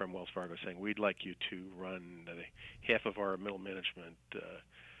next day from Wells Fargo saying, we'd like you to run half of our middle management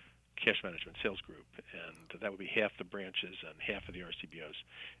cash management sales group, and that would be half the branches and half of the RCBOs,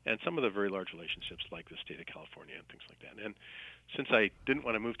 and some of the very large relationships like the state of California and things like that. And since I didn't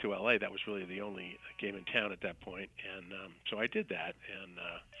want to move to LA, that was really the only game in town at that point, and so I did that,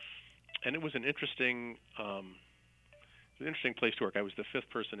 and it was an interesting place to work. I was the fifth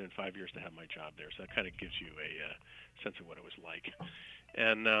person in 5 years to have my job there, so that kind of gives you a sense of what it was like.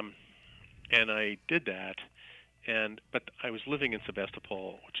 And I did that, but I was living in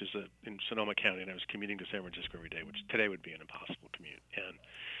Sebastopol, which is in Sonoma County, and I was commuting to San Francisco every day, which today would be an impossible commute.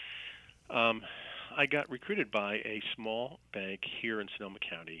 And I got recruited by a small bank here in Sonoma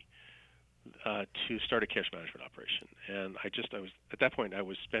County to start a cash management operation. And I was at that point I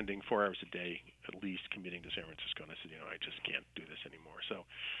was spending 4 hours a day at least commuting to San Francisco, and I said, I just can't do this anymore. So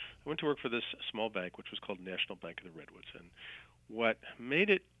I went to work for this small bank, which was called National Bank of the Redwoods. And what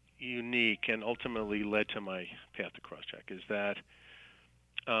made it unique and ultimately led to my path to Crosscheck is that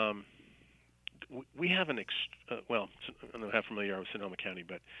we have I don't know how familiar you are with Sonoma County,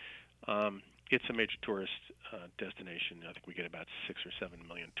 but it's a major tourist destination. I think we get about 6 or 7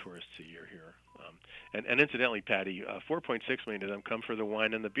 million tourists a year here. And incidentally, Patty, 4.6 million of them come for the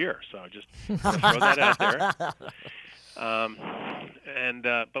wine and the beer. So I just throw that out there.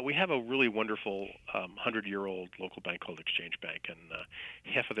 But we have a really wonderful 100-year-old local bank called Exchange Bank, and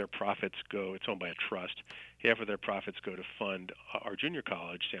half of their profits go, it's owned by a trust, half of their profits go to fund our junior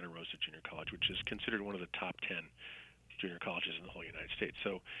college, Santa Rosa Junior College, which is considered one of the top 10 junior colleges in the whole United States.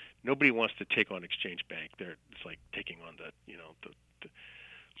 So nobody wants to take on Exchange Bank. It's like taking on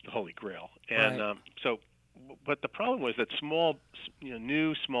the Holy Grail. And right. But the problem was that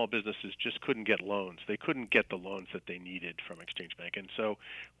new small businesses just couldn't get loans. They couldn't get the loans that they needed from Exchange Bank. And so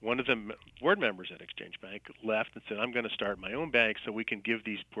one of the board members at Exchange Bank left and said, I'm going to start my own bank so we can give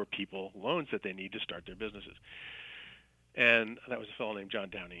these poor people loans that they need to start their businesses. And that was a fellow named John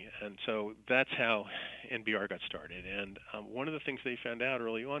Downey. And so that's how NBR got started. And one of the things they found out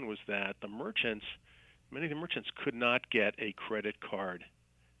early on was that many of the merchants could not get a credit card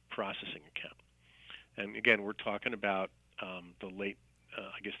processing account. And again, we're talking about the late,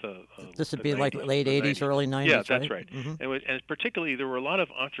 this would be like late 80s, early 90s, yeah, that's right? Mm-hmm. And particularly, there were a lot of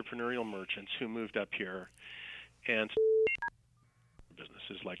entrepreneurial merchants who moved up here and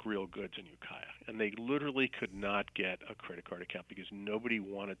businesses like Real Goods and Ukiah. And they literally could not get a credit card account because nobody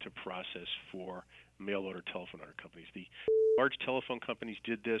wanted to process for mail-order telephone order companies. The large telephone companies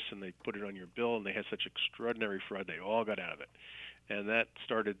did this, and they put it on your bill, and they had such extraordinary fraud, they all got out of it. And that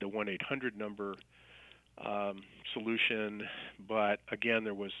started the 1-800 number solution, but again,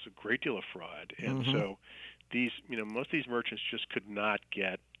 there was a great deal of fraud, and so most of these merchants just could not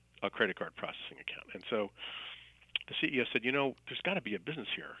get a credit card processing account. And so the CEO said, there's got to be a business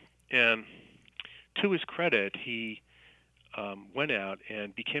here. And to his credit, he went out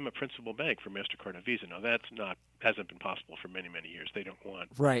and became a principal bank for MasterCard and Visa. Now hasn't been possible for many, many years. They don't want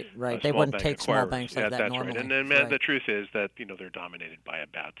right. They wouldn't take small banks like that that's normally. Right. And then the truth is that they're dominated by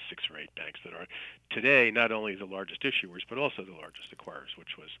about 6 or 8 banks that are today not only the largest issuers but also the largest acquirers,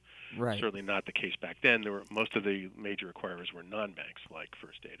 which was certainly not the case back then. Most of the major acquirers were non-banks like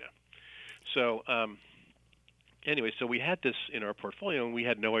First Data. So anyway, so we had this in our portfolio, and we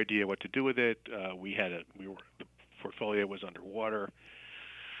had no idea what to do with it. The portfolio was underwater.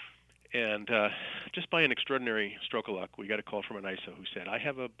 And just by an extraordinary stroke of luck, we got a call from an ISO who said, I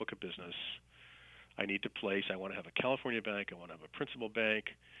have a book of business I need to place. I want to have a California bank. I want to have a principal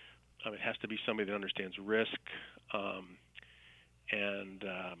bank. It has to be somebody that understands risk. And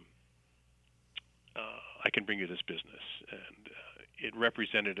I can bring you this business. And it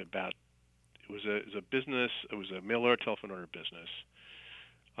represented it was a business, it was a mail-order telephone order business,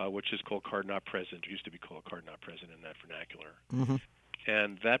 which is called Card Not Present. It used to be called Card Not Present in that vernacular. Mm-hmm.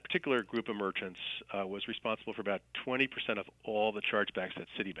 And that particular group of merchants was responsible for about 20% of all the chargebacks at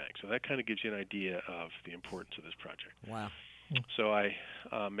Citibank. So that kind of gives you an idea of the importance of this project. Wow. So I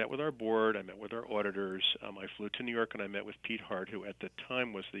met with our board. I met with our auditors. I flew to New York and I met with Pete Hart, who at the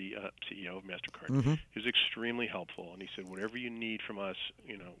time was the CEO of MasterCard. Mm-hmm. He was extremely helpful, and he said, "Whatever you need from us,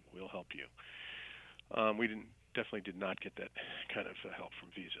 we'll help you." We definitely did not get that kind of help from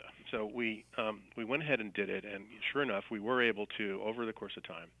Visa. So we went ahead and did it, and sure enough, we were able to, over the course of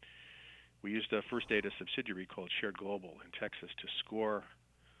time, we used a First Data subsidiary called Shared Global in Texas to score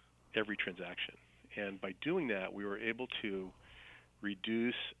every transaction. And by doing that, we were able to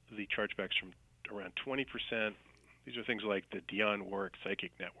reduce the chargebacks from around 20%. These are things like the Dionne Warwick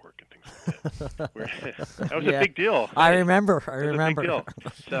Psychic Network and things like that. That was a big deal. I remember. It was a big deal.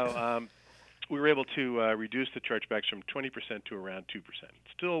 So we were able to reduce the chargebacks from 20% to around 2%.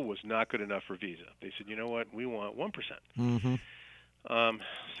 Still was not good enough for Visa. They said, you know what, we want 1%. Mm-hmm.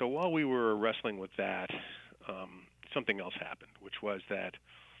 So while we were wrestling with that, something else happened, which was that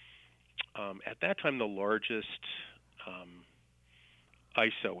at that time the largest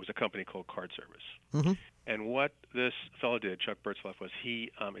ISO was a company called Card Service. Mm-hmm. And what this fellow did, Chuck Bertzloff, was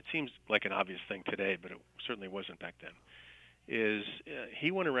he, it seems like an obvious thing today, but it certainly wasn't back then, is he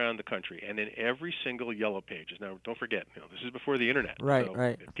went around the country, and in every single Yellow Pages, now don't forget, this is before the Internet, right, so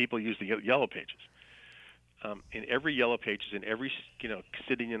right. people use the Yellow Pages. In every Yellow Pages, in every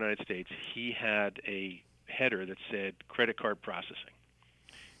city in the United States, he had a header that said credit card processing,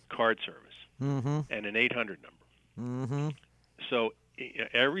 card service, mm-hmm. and an 800 number. Mm-hmm. So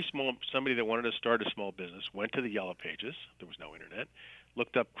somebody that wanted to start a small business went to the Yellow Pages. There was no Internet.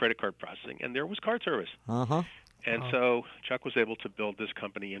 Looked up credit card processing, and there was card service. Uh-huh. And so Chuck was able to build this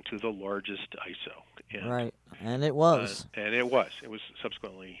company into the largest ISO. And, right, and it was. And it was. It was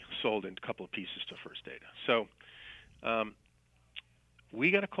subsequently sold in a couple of pieces to First Data. So we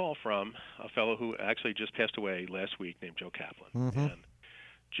got a call from a fellow who actually just passed away last week named Joe Kaplan. Mm-hmm. And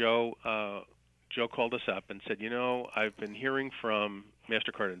Joe called us up and said, I've been hearing from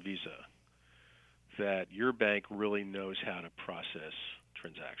MasterCard and Visa that your bank really knows how to process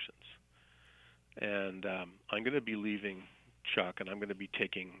transactions. And I'm going to be leaving Chuck, and I'm going to be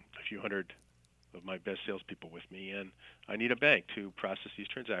taking a few hundred of my best salespeople with me, and I need a bank to process these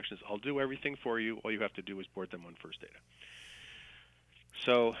transactions. I'll do everything for you. All you have to do is board them on First Data.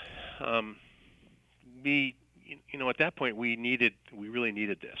 So at that point, we really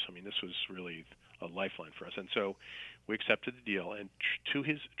needed this. I mean, this was really a lifeline for us. And so we accepted the deal, and true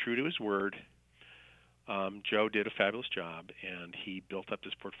to his word, Joe did a fabulous job, and he built up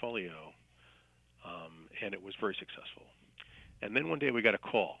this portfolio. And it was very successful. And then one day we got a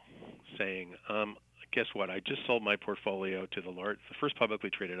call saying, guess what? I just sold my portfolio to the first publicly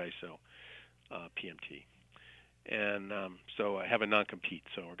traded ISO, PMT. And so I have a non-compete,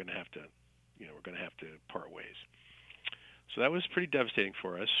 so we're going to have to part ways. So that was pretty devastating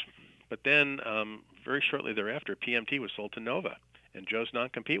for us. But then very shortly thereafter, PMT was sold to Nova, and Joe's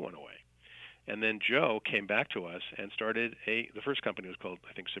non-compete went away. And then Joe came back to us and started the first company was called,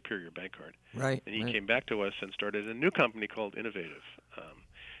 I think, Superior Bank Card. Right. And he came back to us and started a new company called Innovative.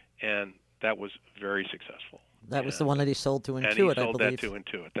 And that was very successful. That was the one that he sold to Intuit, I believe. And he sold that to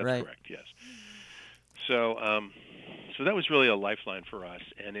Intuit. That's right. correct, yes. So so that was really a lifeline for us.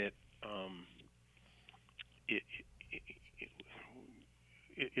 And it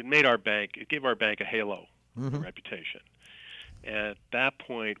made our bank, it gave our bank a halo mm-hmm. reputation. At that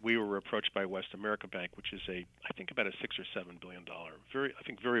point, we were approached by West America Bank, which is I think about a $6 or $7 billion,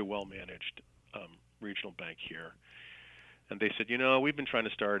 very well managed regional bank here. And they said, we've been trying to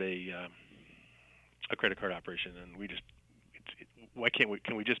start a credit card operation, and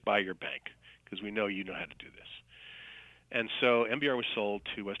can we just buy your bank? Because we know you know how to do this. And so MBR was sold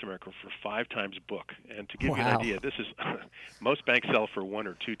to West America for 5 times book. And to give you an idea, this is most banks sell for 1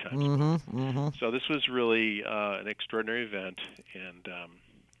 or 2 times mm-hmm, book. Mm-hmm. So this was really an extraordinary event,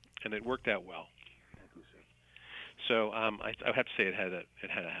 and it worked out well. So I have to say it had a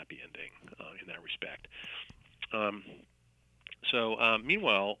happy ending in that respect.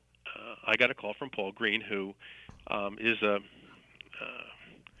 Meanwhile, I got a call from Paul Green, who is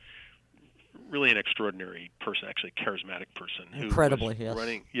really an extraordinary person, actually a charismatic person. Incredibly, who yes.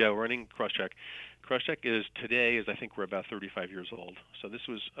 Running Crosscheck. Crosscheck I think we're about 35 years old. So this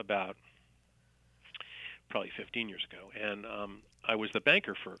was about probably 15 years ago. And I was the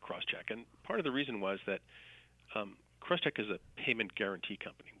banker for Crosscheck. And part of the reason was that Crosscheck is a payment guarantee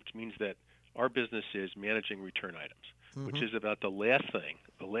company, which means that our business is managing return items, mm-hmm. which is about the last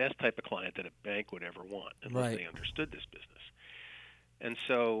type of client that a bank would ever want unless they understood this business. And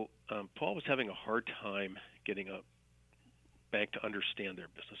so Paul was having a hard time getting a bank to understand their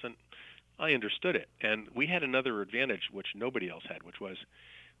business, and I understood it. And we had another advantage which nobody else had, which was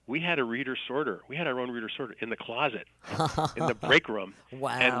we had a reader sorter. We had our own reader sorter in the closet, in the break room.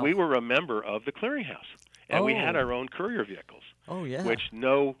 Wow. And we were a member of the clearinghouse. And we had Oh. our own courier vehicles, Oh, yeah. which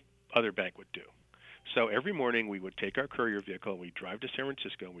no other bank would do. So every morning we would take our courier vehicle, we'd drive to San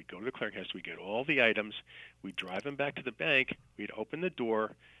Francisco, and we'd go to the clearinghouse, we'd get all the items, we'd drive them back to the bank, we'd open the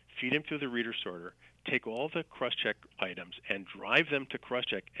door, feed them through the reader sorter, take all the cross-check items, and drive them to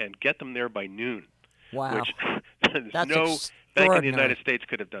cross-check and get them there by noon. Wow. Which That's no bank in the extraordinary. United States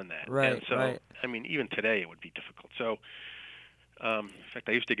could have done that. Right, And so, right. I mean, even today it would be difficult. So, in fact,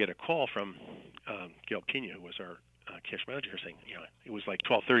 I used to get a call from Gail Pena, who was our cash manager, saying, it was like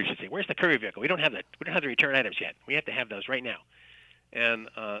 12:30. She'd say, "Where's the courier vehicle? We don't have the return items yet. We have to have those right now." And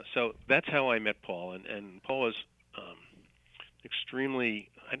so that's how I met Paul. And Paul was extremely.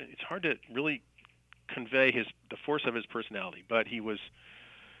 It's hard to really convey the force of his personality, but he was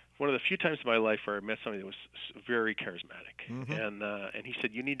one of the few times in my life where I met somebody that was very charismatic. Mm-hmm. And he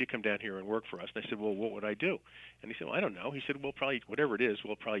said, "You need to come down here and work for us." And I said, "Well, what would I do?" And he said, "Well, I don't know." He said, "We'll probably, whatever it is,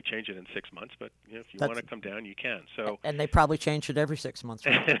 we'll probably change it in 6 months. But if you want to come down, you can." So, And they probably change it every 6 months.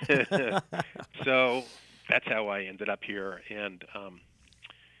 Right? so that's how I ended up here.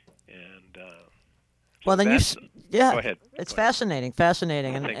 Well, then Go ahead. It's Go ahead. fascinating,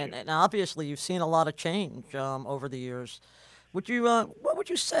 and, Thank and, you. and obviously you've seen a lot of change over the years. What would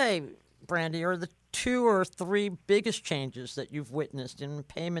you say, Brandy, are the 2 or 3 biggest changes that you've witnessed in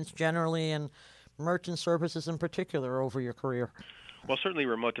payments generally and merchant services in particular over your career? Well, certainly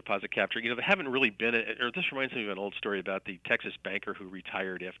remote deposit capture. There haven't really been, or this reminds me of an old story about the Texas banker who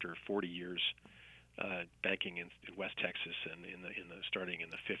retired after 40 years banking in West Texas and starting in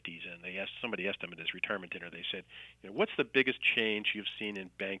the 50s. And somebody asked him at his retirement dinner. They said, "What's the biggest change you've seen in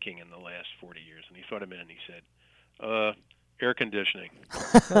banking in the last 40 years?" And he thought a minute and he said, "Air conditioning."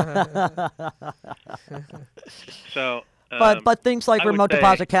 So. But things like I would remote say-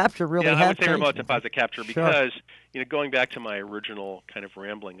 deposit capture really I have would say changed. remote deposit capture Sure. because, going back to my original kind of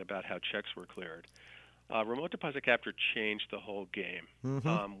rambling about how checks were cleared, remote deposit capture changed the whole game,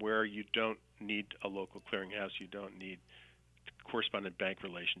 where you don't need a local clearinghouse, you don't need correspondent bank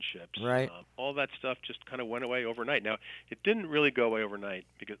relationships. Right. All that stuff just kind of went away overnight. Now, it didn't really go away overnight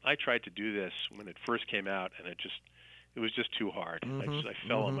because I tried to do this when it first came out, and it was just too hard. I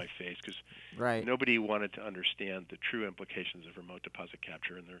fell on my face because Right. nobody wanted to understand the true implications of remote deposit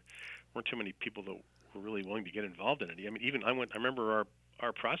capture, and there weren't too many people that were really willing to get involved in it. I mean, I remember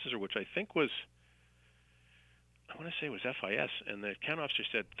our processor, which I think was, I want to say it was FIS, and the account officer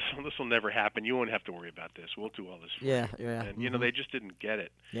said, "This will never happen. You won't have to worry about this. We'll do all this for Yeah, you." yeah. And they just didn't get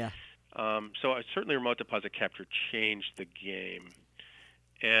it. Yeah. So certainly remote deposit capture changed the game.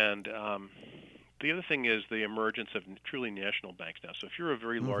 And the other thing is the emergence of truly national banks now. So if you're a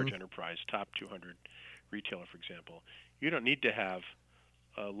very large enterprise, top 200 retailer, for example, you don't need to have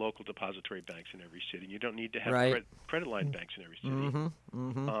local depository banks in every city. You don't need to have Right. credit line banks in every city.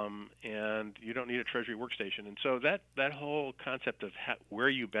 And you don't need a treasury workstation. And so that whole concept of where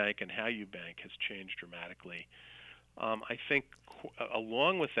you bank and how you bank has changed dramatically. I think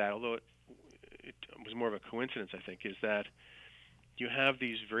along with that, although it was more of a coincidence, I think, is that you have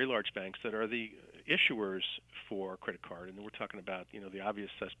these very large banks that are the issuers for credit card, and we're talking about the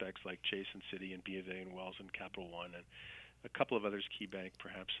obvious suspects like Chase and Citi and BofA and Wells and Capital One and a couple of others, KeyBank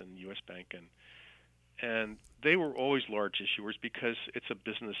perhaps and U.S. Bank, and they were always large issuers because it's a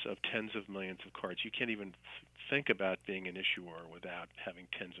business of tens of millions of cards. You can't even think about being an issuer without having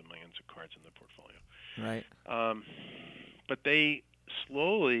tens of millions of cards in the portfolio. Right. But they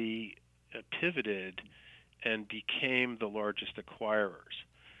slowly pivoted and became the largest acquirers,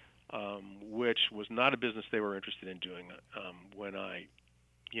 which was not a business they were interested in doing when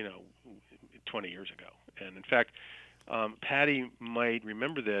 20 years ago. And in fact, Patty might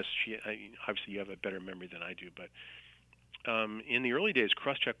remember this. Obviously, you have a better memory than I do, but in the early days,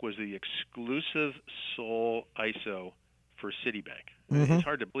 Crosscheck was the exclusive sole ISO for Citibank. It's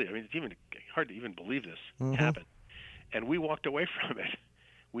hard to believe. I mean, it's even hard to even believe this happened. And we walked away from it.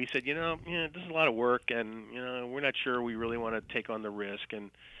 We said, this is a lot of work, and we're not sure we really want to take on the risk,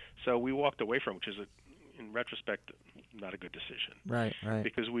 and so we walked away from it, which is, in retrospect, not a good decision. Right.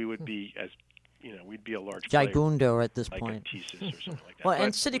 Because we would be we'd be a large player, Gigundo at this like point. a TSYS or something like that. Well,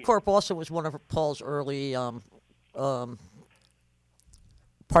 and But Citicorp also was one of Paul's early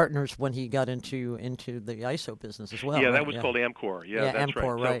partners when he got into the ISO business as well. yeah, right? that was called Amcor. Yeah, that's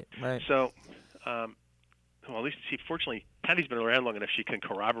Amcor, right. right. So, well, at least fortunately, Patty's been around long enough; she can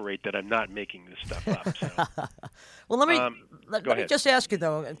corroborate that I'm not making this stuff up. So. Well, let me go ahead. just ask you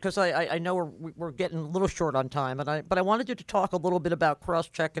though, because I know we're getting a little short on time, but I wanted you to talk a little bit about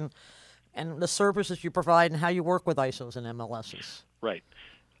Crosscheck and the services you provide and how you work with ISOs and MLSs. Right.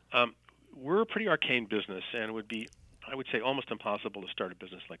 We're a pretty arcane business, and it would be, I would say, almost impossible to start a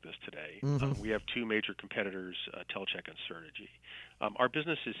business like this today. We have two major competitors, Telcheck and Certegy. Our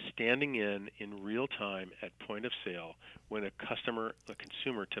business is standing in real time at point of sale when a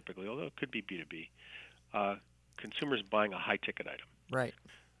consumer typically, although it could be B2B, consumers buying a high-ticket item, Right.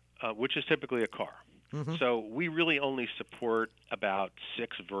 Which is typically a car. So we really only support about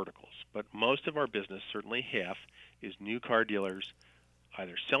 6 verticals, but most of our business, certainly half, is new car dealers,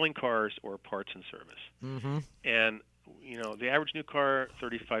 either selling cars or parts and service. And the average new car,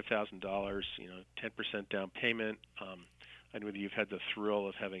 $35,000, 10% down payment. I know that you've had the thrill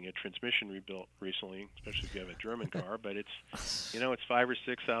of having a transmission rebuilt recently, especially if you have a German car, but it's $5,000 or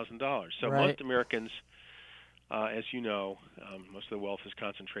 $6,000. So Right. most Americans, as you know, most of the wealth is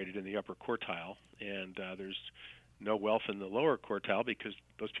concentrated in the upper quartile, and there's no wealth in the lower quartile because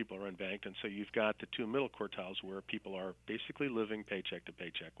those people are unbanked, and so you've got the 2 middle quartiles where people are basically living paycheck to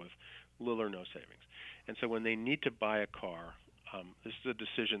paycheck with little or no savings. And so when they need to buy a car, this is a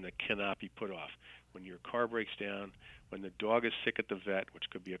decision that cannot be put off. When your car breaks down, when the dog is sick at the vet, which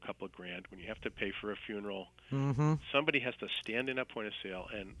could be a couple of grand, when you have to pay for a funeral, somebody has to stand in at point of sale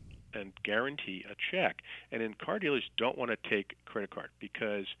and guarantee a check. And car dealers don't want to take credit card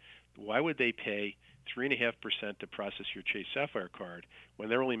because why would they pay 3.5% to process your Chase Sapphire card when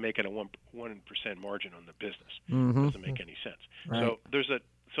they're only making a 1% margin on the business? It doesn't make any sense. Right.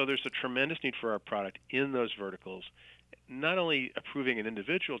 So there's a tremendous need for our product in those verticals. Not only approving an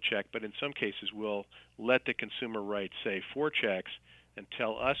individual check, but in some cases we'll let the consumer write, say, 4 checks and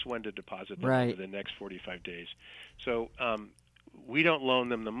tell us when to deposit them Right. over the next 45 days. So we don't loan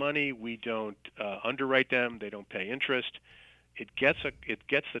them the money. We don't underwrite them. They don't pay interest. It gets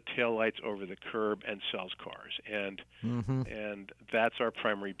the taillights over the curb and sells cars, and that's our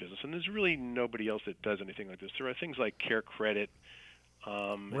primary business. And there's really nobody else that does anything like this. There are things like Care Credit,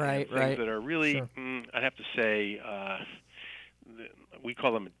 and things that are really, I'd have to say, we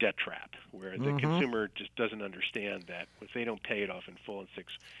call them a debt trap, where the consumer just doesn't understand that if they don't pay it off in full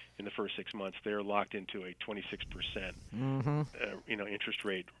in the first 6 months, they're locked into a 26% interest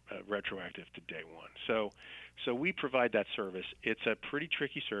rate retroactive to day one. So we provide that service. It's a pretty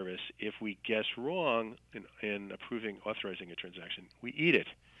tricky service. If we guess wrong in authorizing a transaction, we eat it.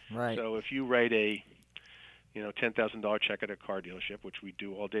 Right. So if you write a $10,000 check at a car dealership, which we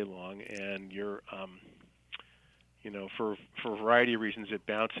do all day long, and you're for a variety of reasons it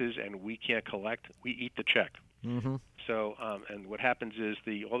bounces and we can't collect, we eat the check. So and what happens is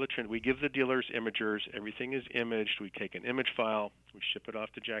we give the dealers imagers. Everything is imaged. We take an image file. We ship it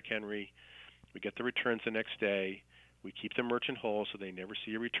off to Jack Henry. We get the returns the next day. We keep the merchant whole so they never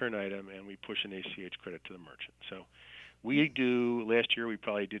see a return item, and we push an ACH credit to the merchant. So last year we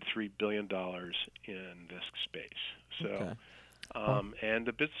probably did $3 billion in this space. So and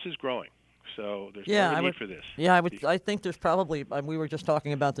the business is growing. So there's no need for this. Yeah, I think there's probably, we were just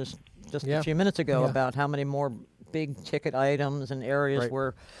talking about this just a few minutes ago about how many more big ticket items and areas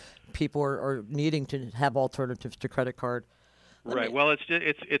where people are needing to have alternatives to credit card. Well,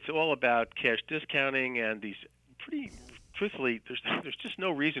 it's all about cash discounting and these pretty. Truthfully, there's just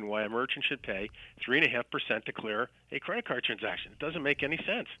no reason why a merchant should pay 3.5% to clear a credit card transaction. It doesn't make any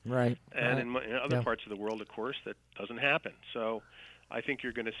sense. Right. And in other parts of the world, of course, that doesn't happen. So I think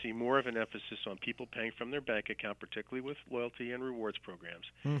you're going to see more of an emphasis on people paying from their bank account, particularly with loyalty and rewards programs.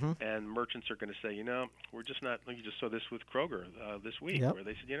 And merchants are going to say, we're just not. You just saw this with Kroger this week, where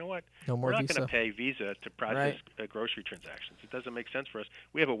they said, you know what, we're not going to pay Visa to process grocery transactions. It doesn't make sense for us.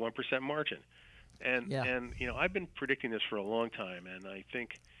 We have a 1% margin. And I've been predicting this for a long time, and I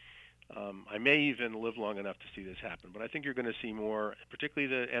think I may even live long enough to see this happen. But I think you're going to see more, particularly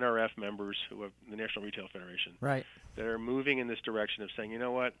the NRF members, who have the National Retail Federation, that are moving in this direction of saying, you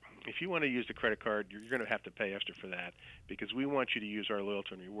know what, if you want to use the credit card, you're going to have to pay extra for that because we want you to use our loyalty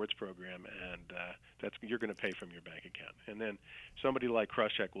and rewards program, and you're going to pay from your bank account. And then somebody like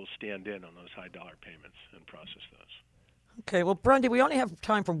Crosscheck will stand in on those high dollar payments and process those. Okay, well, Brendy, we only have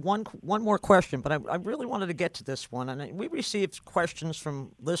time for one more question, but I really wanted to get to this one. And we received questions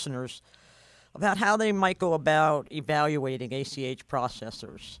from listeners about how they might go about evaluating ACH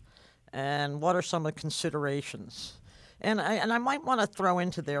processors and what are some of the considerations. And I might want to throw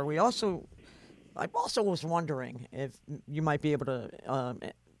into there, I also was wondering if you might be able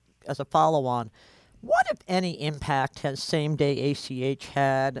to, as a follow-on, what, if any, impact has same-day ACH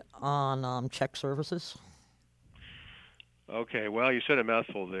had on check services? Okay, well, you said a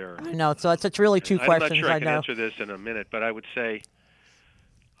mouthful there. I know, so it's really two questions. I'm not sure I can know. answer this in a minute, but I would say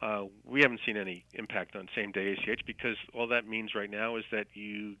We haven't seen any impact on same-day ACH because all that means right now is that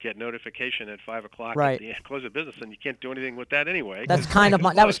you get notification at 5 o'clock Right. at the close of business, and you can't do anything with that anyway. That's kind of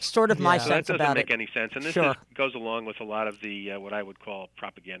that was sort of my Yeah. So that sense doesn't about make it. any sense, and this Sure. goes along with a lot of the what I would call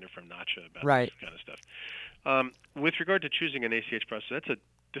propaganda from NACHA about Right. this kind of stuff. With regard to choosing an ACH processor, that's a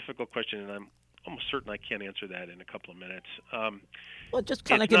difficult question, and I'm almost certain I can't answer that in a couple of minutes. Well, just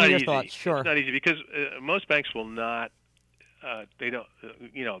kind of It's give me not your easy. thoughts. Sure. It's not easy because most banks will not. They don't.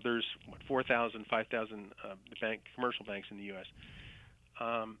 There's 4,000, 5,000 commercial banks in the U.S.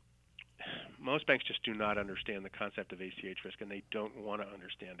 Most banks just do not understand the concept of ACH risk, and they don't want to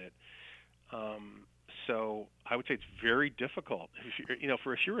understand it. So I would say it's very difficult.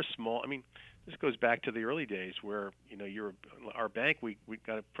 If you're a small, this goes back to the early days where our bank. We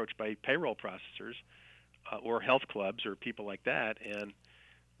got approached by payroll processors or health clubs or people like that, and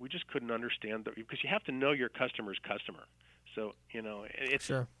we just couldn't understand because you have to know your customer's customer. So it's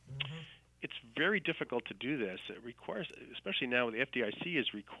Sure. it's very difficult to do this. It requires, especially now, the FDIC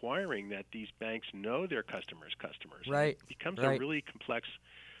is requiring that these banks know their customers' customers. Right. It becomes Right. a really complex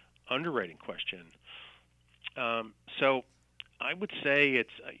underwriting question. So I would say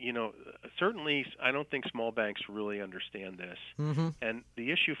it's certainly I don't think small banks really understand this. Mm-hmm. And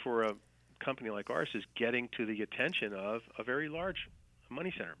the issue for a company like ours is getting to the attention of a very large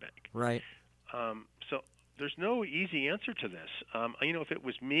money center bank. Right. So there's no easy answer to this. If it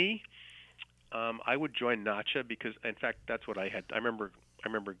was me, I would join NACHA because, in fact, that's what I had. I remember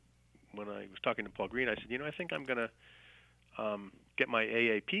when I was talking to Paul Green, I said, I think I'm going to get my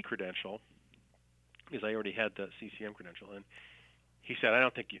AAP credential because I already had the CCM credential, and he said, I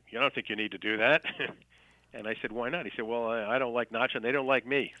don't think you need to do that. And I said, why not? He said, well, I don't like NACHA, and they don't like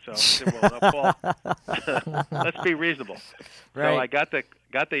me. So I said, well, now, Paul, let's be reasonable. Right. So I got the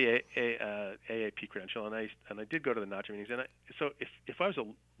AAP credential, and I did go to the NACHA meetings. And so if I was a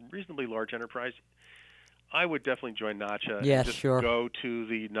reasonably large enterprise, I would definitely join NACHA. Yes, and just sure. go to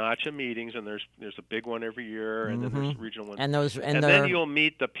the NACHA meetings, and there's a big one every year, and then there's regional ones. And those and then you'll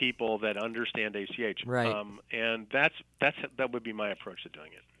meet the people that understand ACH. Right. And that would be my approach to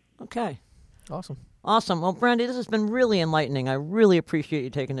doing it. Okay. Awesome. Well, Brandy, this has been really enlightening. I really appreciate you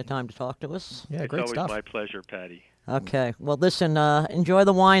taking the time to talk to us. Yeah, It's great always stuff. my pleasure, Patty. Okay. Well, listen, enjoy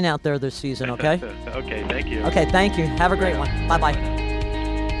the wine out there this season, okay? Okay, thank you. Okay, thank you. Have a great one. Bye-bye.